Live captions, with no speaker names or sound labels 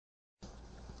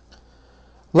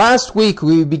Last week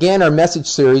we began our message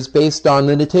series based on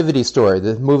the Nativity Story,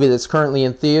 the movie that's currently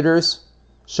in theaters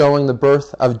showing the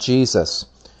birth of Jesus.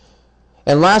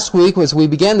 And last week, as we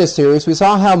began this series, we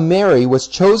saw how Mary was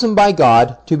chosen by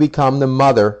God to become the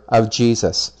mother of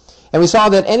Jesus. And we saw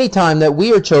that any time that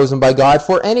we are chosen by God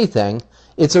for anything,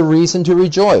 it's a reason to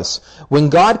rejoice. When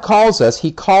God calls us,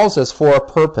 He calls us for a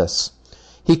purpose.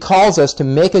 He calls us to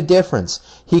make a difference.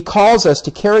 He calls us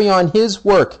to carry on His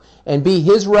work and be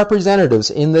His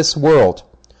representatives in this world.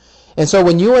 And so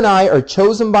when you and I are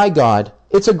chosen by God,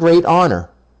 it's a great honor.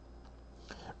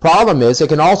 Problem is, it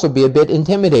can also be a bit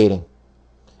intimidating.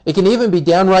 It can even be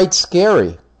downright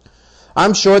scary.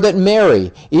 I'm sure that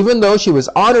Mary, even though she was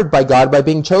honored by God by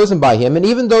being chosen by Him, and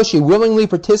even though she willingly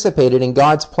participated in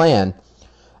God's plan,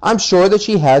 I'm sure that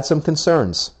she had some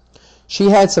concerns.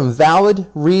 She had some valid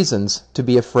reasons to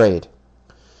be afraid.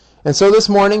 And so this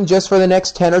morning, just for the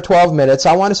next 10 or 12 minutes,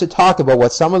 I want us to talk about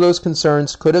what some of those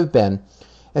concerns could have been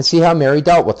and see how Mary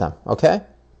dealt with them, okay?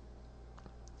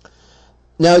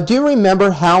 Now, do you remember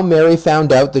how Mary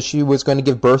found out that she was going to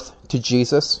give birth to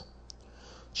Jesus?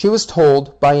 She was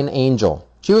told by an angel.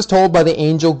 She was told by the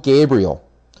angel Gabriel.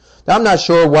 Now, I'm not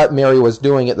sure what Mary was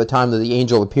doing at the time that the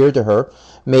angel appeared to her.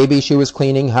 Maybe she was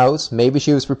cleaning house. Maybe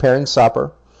she was preparing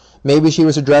supper. Maybe she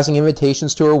was addressing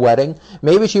invitations to her wedding.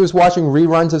 Maybe she was watching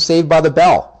reruns of Saved by the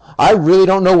Bell. I really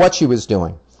don't know what she was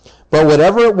doing. But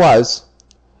whatever it was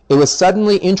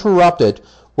suddenly interrupted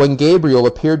when Gabriel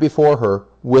appeared before her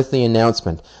with the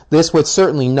announcement. This would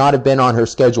certainly not have been on her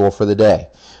schedule for the day,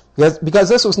 because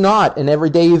this was not an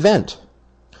everyday event.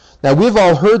 Now, we've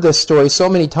all heard this story so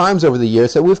many times over the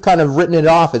years that we've kind of written it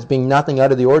off as being nothing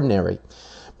out of the ordinary.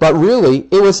 But really,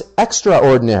 it was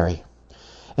extraordinary.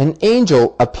 An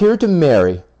angel appeared to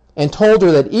Mary and told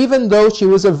her that even though she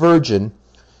was a virgin,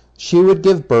 she would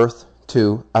give birth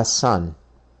to a son.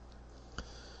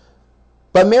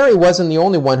 But Mary wasn't the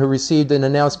only one who received an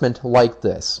announcement like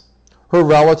this. Her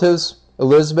relatives,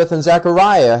 Elizabeth and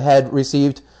Zechariah, had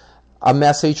received a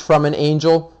message from an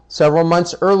angel several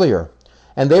months earlier,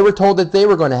 and they were told that they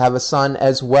were going to have a son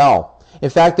as well. In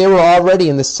fact, they were already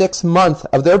in the 6th month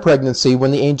of their pregnancy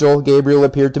when the angel Gabriel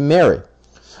appeared to Mary.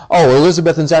 Oh,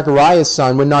 Elizabeth and Zechariah's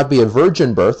son would not be a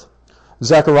virgin birth.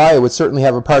 Zechariah would certainly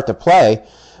have a part to play,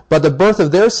 but the birth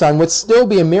of their son would still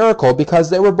be a miracle because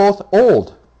they were both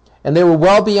old, and they were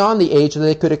well beyond the age that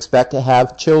they could expect to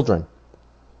have children.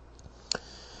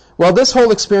 Well, this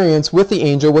whole experience with the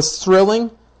angel was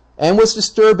thrilling and was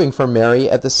disturbing for Mary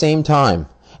at the same time.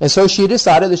 And so she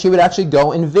decided that she would actually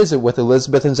go and visit with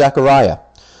Elizabeth and Zechariah.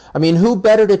 I mean, who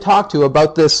better to talk to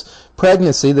about this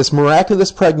pregnancy, this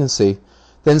miraculous pregnancy,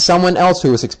 than someone else who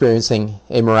was experiencing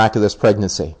a miraculous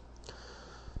pregnancy?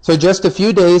 So just a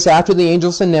few days after the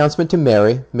angel's announcement to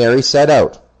Mary, Mary set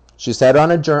out. She set out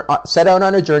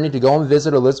on a journey to go and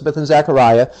visit Elizabeth and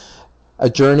Zechariah, a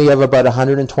journey of about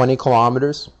 120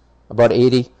 kilometers, about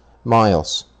 80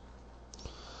 miles.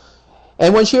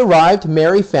 And when she arrived,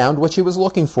 Mary found what she was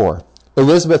looking for.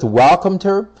 Elizabeth welcomed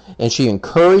her, and she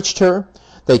encouraged her.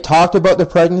 They talked about the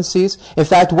pregnancies. In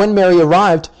fact, when Mary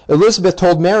arrived, Elizabeth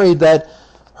told Mary that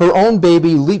her own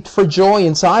baby leaped for joy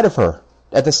inside of her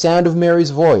at the sound of Mary's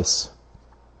voice.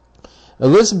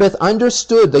 Elizabeth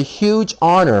understood the huge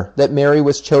honor that Mary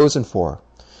was chosen for.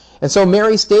 And so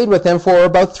Mary stayed with them for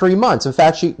about 3 months. In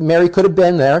fact, Mary could have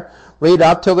been there right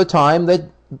up till the time that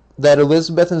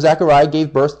Elizabeth and Zechariah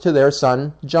gave birth to their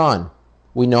son, John.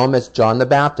 We know him as John the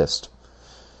Baptist.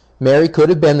 Mary could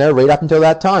have been there right up until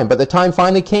that time, but the time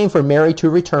finally came for Mary to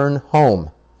return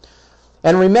home.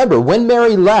 And remember, when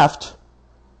Mary left,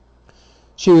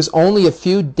 she was only a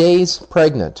few days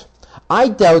pregnant. I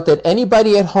doubt that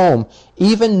anybody at home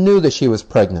even knew that she was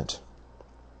pregnant.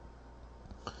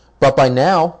 But by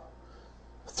now,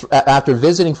 after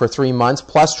visiting for 3 months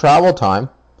plus travel time,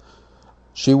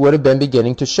 she would have been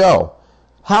beginning to show.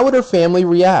 How would her family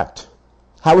react?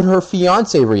 How would her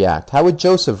fiancé react? How would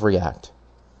Joseph react?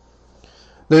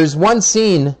 There's one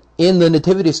scene in the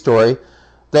Nativity story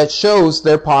that shows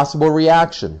their possible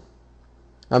reaction.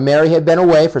 Now, Mary had been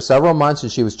away for several months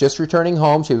and she was just returning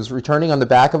home. She was returning on the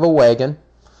back of a wagon.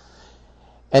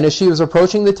 And as she was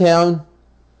approaching the town,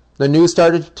 the news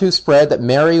started to spread that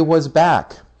Mary was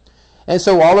back. And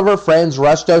so all of her friends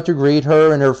rushed out to greet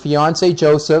her, and her fiancé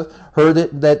Joseph heard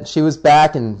that she was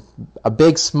back, and a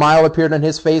big smile appeared on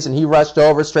his face, and he rushed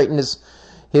over, straightened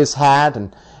his hat,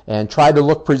 and tried to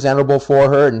look presentable for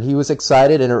her, and he was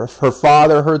excited. And her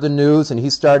father heard the news, and he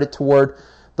started toward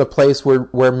the place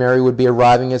where Mary would be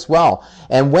arriving as well.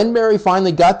 And when Mary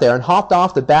finally got there and hopped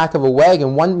off the back of a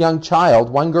wagon, one young child,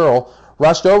 one girl,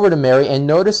 rushed over to Mary and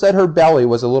noticed that her belly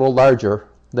was a little larger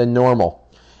than normal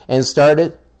and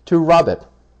started to rub it.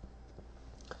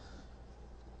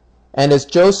 And as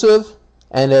Joseph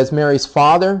and as Mary's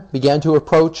father began to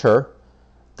approach her,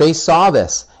 they saw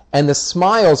this, and the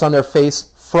smiles on their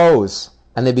face froze,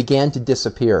 and they began to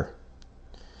disappear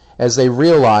as they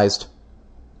realized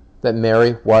that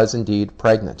Mary was indeed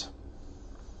pregnant.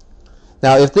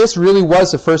 Now, if this really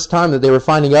was the first time that they were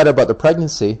finding out about the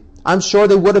pregnancy, I'm sure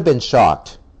they would have been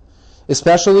shocked,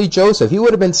 especially Joseph. He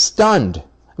would have been stunned.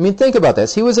 I mean, think about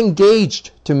this. He was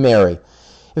engaged to Mary.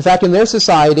 In fact, in their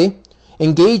society,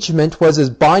 engagement was as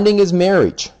binding as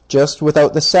marriage, just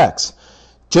without the sex.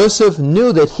 Joseph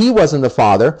knew that he wasn't the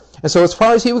father, and so as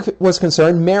far as he was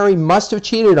concerned, Mary must have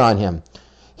cheated on him.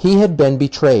 He had been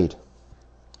betrayed.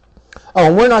 Oh,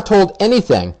 and we're not told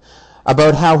anything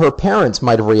about how her parents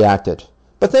might have reacted.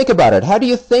 But think about it. How do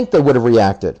you think they would have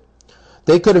reacted?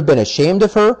 They could have been ashamed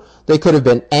of her. They could have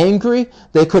been angry.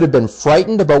 They could have been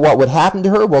frightened about what would happen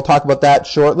to her. We'll talk about that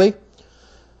shortly.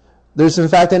 There's, in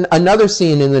fact, another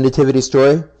scene in the Nativity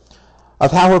story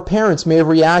of how her parents may have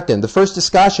reacted. The first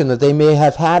discussion that they may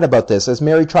have had about this as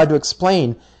Mary tried to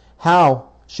explain how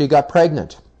she got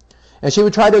pregnant. And she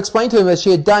would try to explain to them that she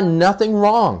had done nothing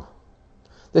wrong,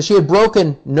 that she had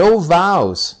broken no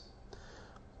vows.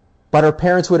 But her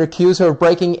parents would accuse her of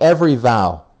breaking every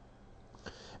vow.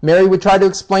 Mary would try to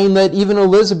explain that even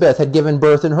Elizabeth had given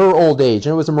birth in her old age,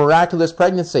 and it was a miraculous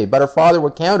pregnancy, but her father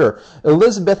would counter,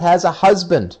 Elizabeth has a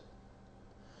husband.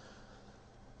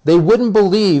 They wouldn't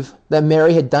believe that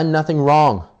Mary had done nothing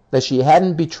wrong, that she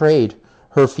hadn't betrayed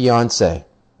her fiancé.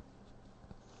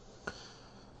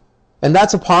 And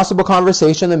that's a possible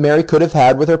conversation that Mary could have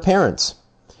had with her parents.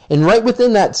 And right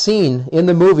within that scene in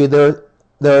the movie, there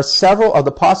are several of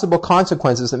the possible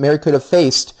consequences that Mary could have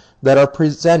faced that are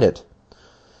presented.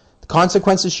 The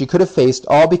consequences she could have faced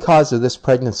all because of this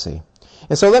pregnancy.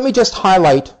 And so let me just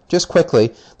highlight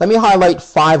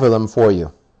 5 of them for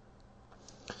you.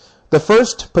 The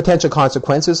first potential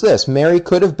consequence is this. Mary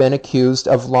could have been accused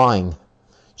of lying.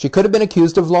 She could have been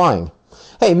accused of lying.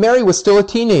 Hey, Mary was still a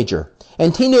teenager,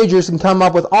 and teenagers can come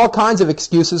up with all kinds of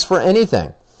excuses for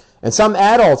anything. And some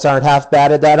adults aren't half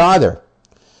bad at that either.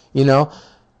 You know,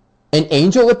 an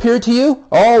angel appeared to you?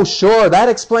 Oh, sure, that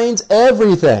explains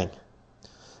everything.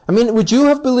 I mean, would you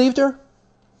have believed her?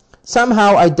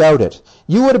 Somehow, I doubt it.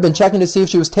 You would have been checking to see if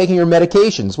she was taking her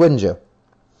medications, wouldn't you?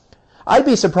 I'd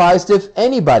be surprised if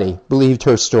anybody believed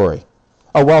her story.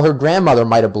 Oh, well, her grandmother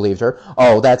might have believed her.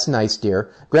 Oh, that's nice,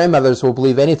 dear. Grandmothers will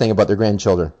believe anything about their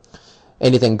grandchildren.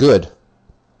 Anything good.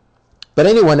 But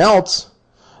anyone else,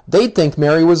 they'd think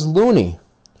Mary was loony.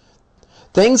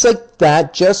 Things like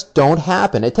that just don't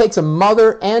happen. It takes a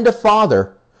mother and a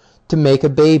father to make a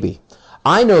baby.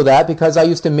 I know that because I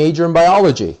used to major in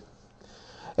biology.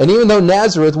 And even though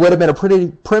Nazareth would have been a pretty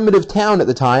primitive town at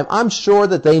the time, I'm sure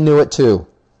that they knew it too.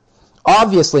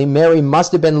 Obviously, Mary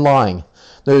must have been lying.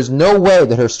 There's no way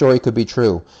that her story could be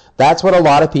true. That's what a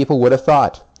lot of people would have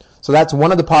thought. So that's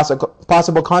one of the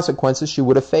possible consequences she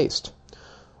would have faced.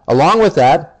 Along with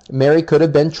that, Mary could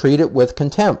have been treated with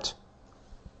contempt.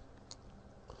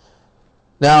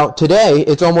 Now, today,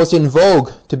 it's almost in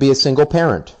vogue to be a single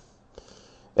parent.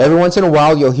 Every once in a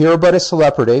while, you'll hear about a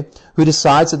celebrity who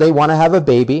decides that they want to have a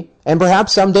baby, and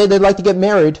perhaps someday they'd like to get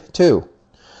married, too.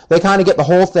 They kind of get the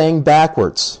whole thing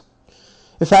backwards.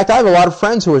 In fact, I have a lot of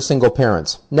friends who are single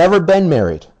parents, never been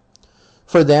married.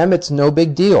 For them, it's no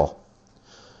big deal.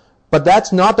 But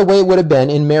that's not the way it would have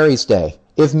been in Mary's day.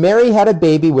 If Mary had a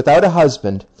baby without a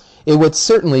husband, it would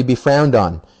certainly be frowned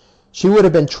on. She would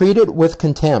have been treated with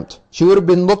contempt. She would have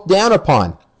been looked down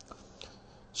upon.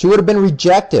 She would have been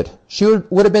rejected. She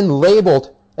would have been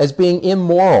labeled as being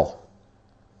immoral.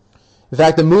 In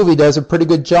fact, the movie does a pretty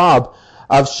good job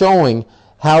of showing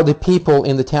how the people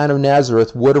in the town of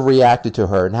Nazareth would have reacted to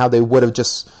her and how they would have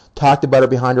just talked about her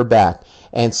behind her back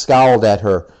and scowled at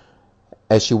her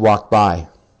as she walked by.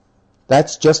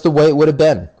 That's just the way it would have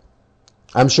been.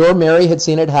 I'm sure Mary had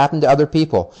seen it happen to other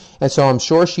people, and so I'm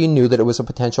sure she knew that it was a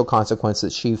potential consequence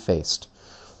that she faced.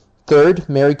 Third,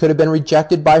 Mary could have been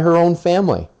rejected by her own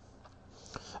family.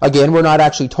 Again, we're not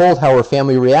actually told how her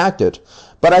family reacted,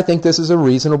 but I think this is a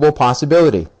reasonable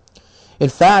possibility. In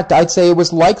fact, I'd say it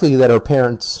was likely that her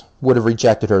parents would have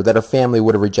rejected her, that her family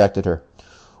would have rejected her,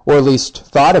 or at least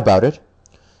thought about it.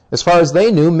 As far as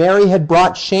they knew, Mary had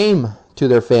brought shame to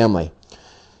their family.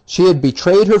 She had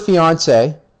betrayed her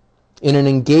fiancé in an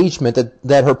engagement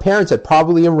that her parents had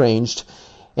probably arranged,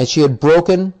 and she had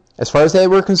broken, as far as they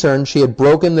were concerned, she had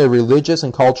broken the religious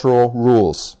and cultural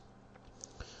rules.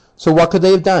 So what could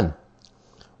they have done?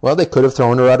 Well, they could have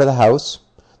thrown her out of the house.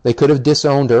 They could have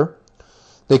disowned her.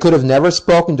 They could have never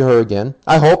spoken to her again.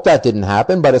 I hope that didn't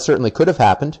happen, but it certainly could have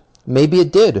happened. Maybe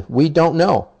it did. We don't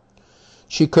know.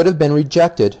 She could have been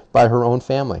rejected by her own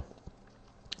family.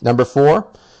 Number 4,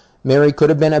 Mary could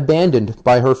have been abandoned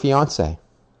by her fiancé.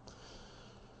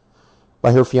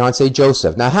 By her fiancé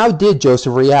Joseph. Now, how did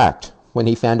Joseph react when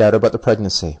he found out about the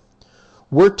pregnancy?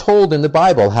 We're told in the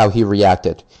Bible how he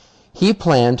reacted. He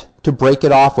planned to break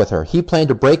it off with her. He planned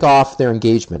to break off their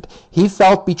engagement. He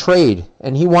felt betrayed,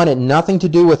 and he wanted nothing to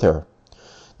do with her.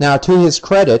 Now, to his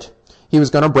credit, he was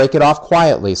going to break it off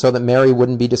quietly so that Mary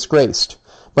wouldn't be disgraced.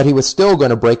 But he was still going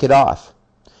to break it off.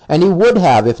 And he would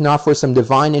have if not for some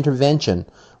divine intervention,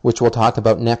 which we'll talk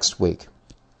about next week.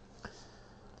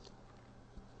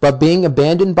 But being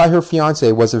abandoned by her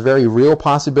fiancé was a very real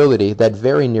possibility that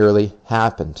very nearly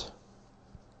happened.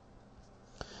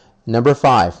 Number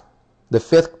 5. The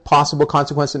 5th possible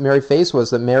consequence that Mary faced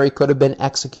was that Mary could have been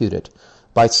executed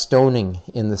by stoning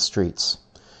in the streets.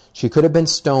 She could have been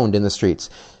stoned in the streets.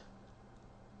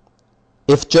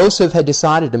 If Joseph had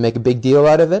decided to make a big deal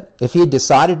out of it, if he had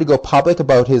decided to go public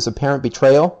about his apparent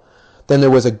betrayal, then there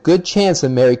was a good chance that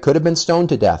Mary could have been stoned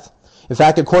to death. In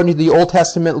fact, according to the Old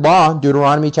Testament law,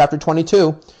 Deuteronomy chapter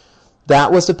 22,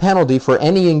 that was the penalty for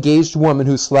any engaged woman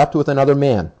who slept with another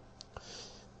man.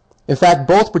 In fact,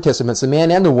 both participants, the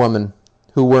man and the woman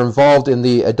who were involved in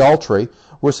the adultery,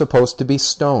 were supposed to be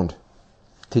stoned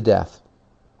to death.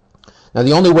 Now,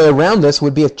 the only way around this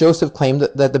would be if Joseph claimed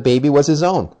that the baby was his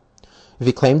own. If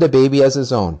he claimed the baby as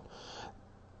his own.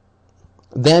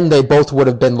 Then they both would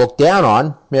have been looked down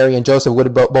on. Mary and Joseph would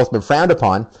have both been frowned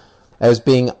upon as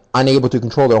being unable to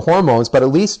control their hormones, but at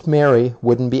least Mary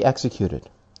wouldn't be executed.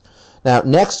 Now,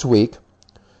 next week,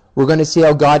 we're going to see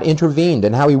how God intervened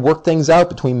and how he worked things out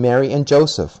between Mary and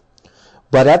Joseph.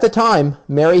 But at the time,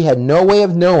 Mary had no way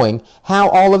of knowing how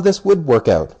all of this would work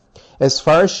out. As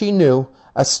far as she knew,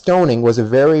 a stoning was a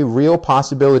very real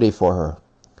possibility for her.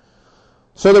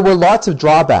 So there were lots of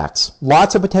drawbacks,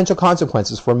 lots of potential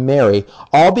consequences for Mary,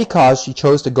 all because she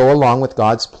chose to go along with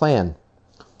God's plan.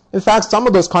 In fact, some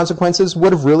of those consequences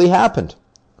would have really happened.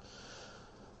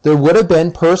 There would have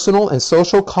been personal and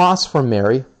social costs for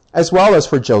Mary, as well as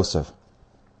for Joseph.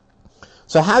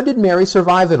 So how did Mary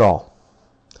survive it all?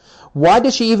 Why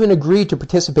did she even agree to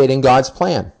participate in God's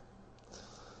plan?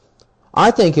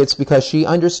 I think it's because she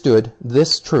understood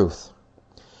this truth.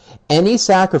 Any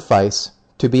sacrifice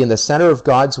to be in the center of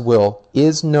God's will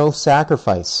is no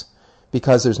sacrifice,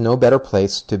 because there's no better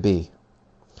place to be.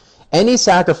 Any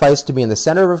sacrifice to be in the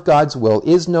center of God's will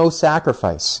is no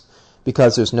sacrifice,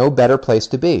 because there's no better place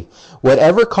to be.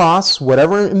 Whatever costs,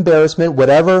 whatever embarrassment,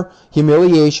 whatever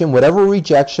humiliation, whatever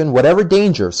rejection, whatever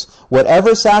dangers,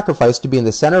 whatever sacrifice to be in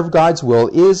the center of God's will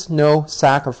is no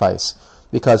sacrifice,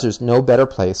 because there's no better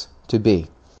place to be.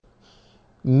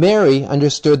 Mary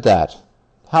understood that.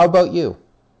 How about you?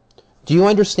 Do you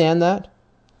understand that?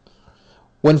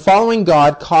 When following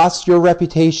God costs your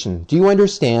reputation, do you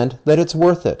understand that it's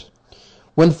worth it?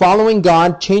 When following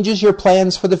God changes your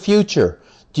plans for the future,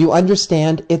 do you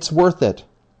understand it's worth it?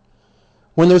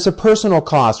 When there's a personal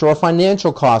cost or a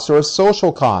financial cost or a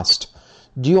social cost,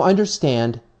 do you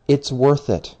understand it's worth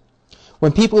it?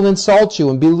 When people insult you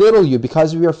and belittle you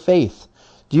because of your faith,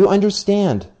 do you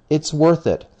understand it's worth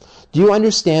it? Do you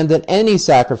understand that any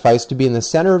sacrifice to be in the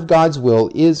center of God's will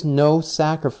is no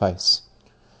sacrifice,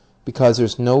 because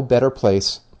there's no better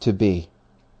place to be?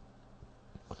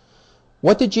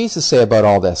 What did Jesus say about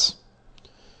all this?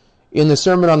 In the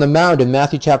Sermon on the Mount in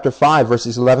Matthew chapter 5,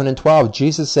 verses 11 and 12,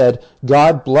 Jesus said,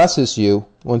 God blesses you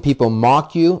when people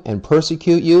mock you and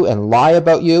persecute you and lie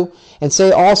about you and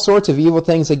say all sorts of evil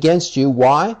things against you.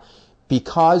 Why?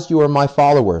 Because you are my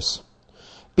followers.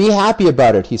 Be happy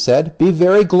about it, he said. Be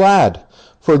very glad,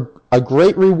 for a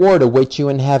great reward awaits you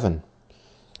in heaven.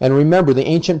 And remember, the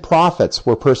ancient prophets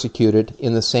were persecuted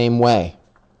in the same way.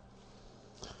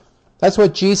 That's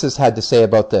what Jesus had to say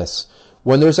about this.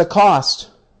 When there's a cost,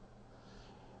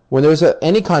 when there's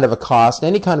any kind of a cost,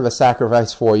 any kind of a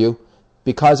sacrifice for you,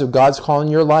 because of God's call in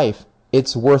your life,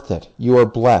 it's worth it. You are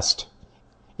blessed,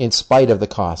 in spite of the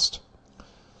cost.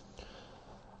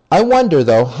 I wonder,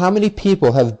 though, how many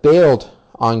people have bailed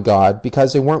on God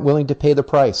because they weren't willing to pay the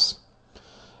price.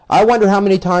 I wonder how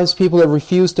many times people have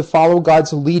refused to follow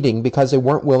God's leading because they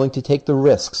weren't willing to take the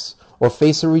risks, or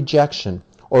face a rejection,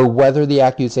 or weather the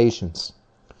accusations.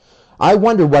 I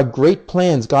wonder what great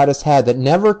plans God has had that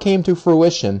never came to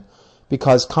fruition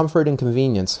because comfort and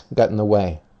convenience got in the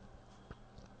way.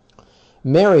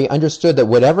 Mary understood that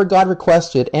whatever God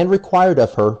requested and required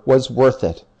of her was worth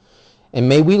it. And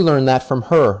may we learn that from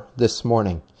her this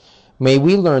morning. May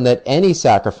we learn that any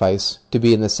sacrifice to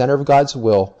be in the center of God's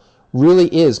will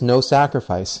really is no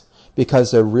sacrifice,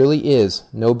 because there really is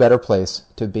no better place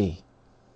to be.